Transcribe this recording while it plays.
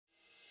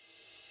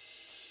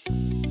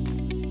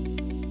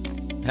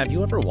Have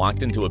you ever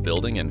walked into a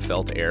building and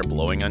felt air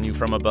blowing on you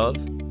from above?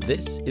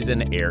 This is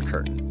an air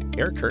curtain.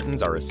 Air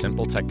curtains are a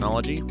simple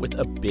technology with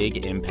a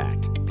big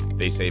impact.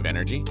 They save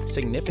energy,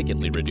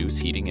 significantly reduce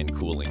heating and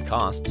cooling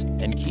costs,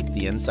 and keep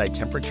the inside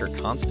temperature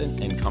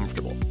constant and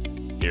comfortable.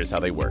 Here's how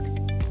they work.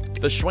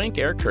 The Schwank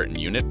Air Curtain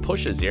unit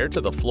pushes air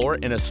to the floor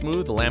in a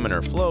smooth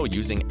laminar flow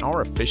using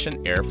our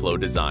efficient airflow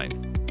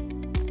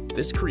design.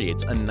 This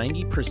creates a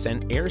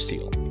 90% air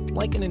seal,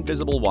 like an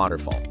invisible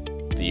waterfall.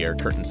 The air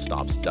curtain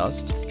stops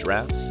dust,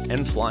 drafts,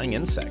 and flying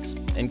insects,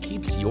 and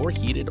keeps your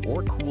heated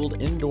or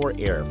cooled indoor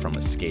air from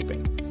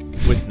escaping.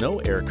 With no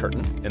air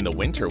curtain, in the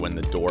winter when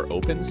the door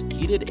opens,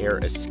 heated air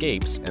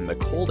escapes and the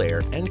cold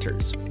air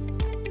enters.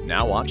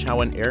 Now watch how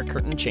an air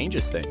curtain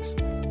changes things.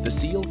 The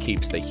seal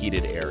keeps the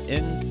heated air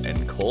in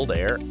and cold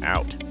air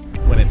out.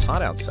 When it's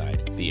hot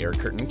outside, the air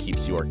curtain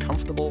keeps your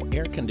comfortable,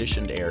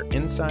 air-conditioned air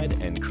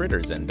inside and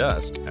critters and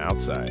dust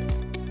outside.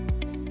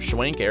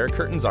 Schwank Air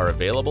Curtains are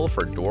available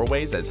for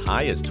doorways as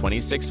high as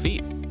 26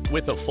 feet.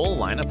 With a full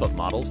lineup of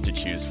models to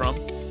choose from,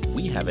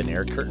 we have an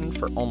air curtain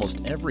for almost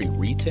every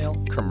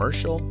retail,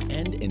 commercial,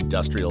 and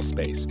industrial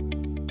space.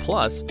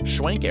 Plus,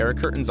 Schwank Air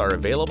Curtains are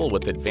available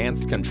with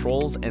advanced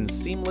controls and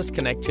seamless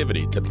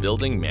connectivity to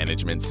building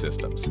management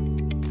systems.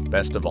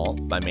 Best of all,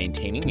 by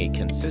maintaining a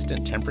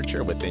consistent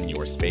temperature within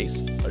your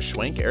space, a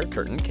Schwank Air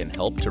Curtain can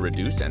help to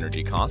reduce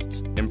energy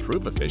costs,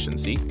 improve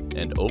efficiency,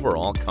 and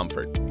overall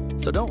comfort.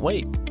 So don't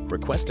wait.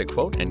 Request a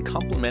quote and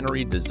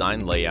complimentary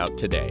design layout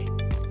today.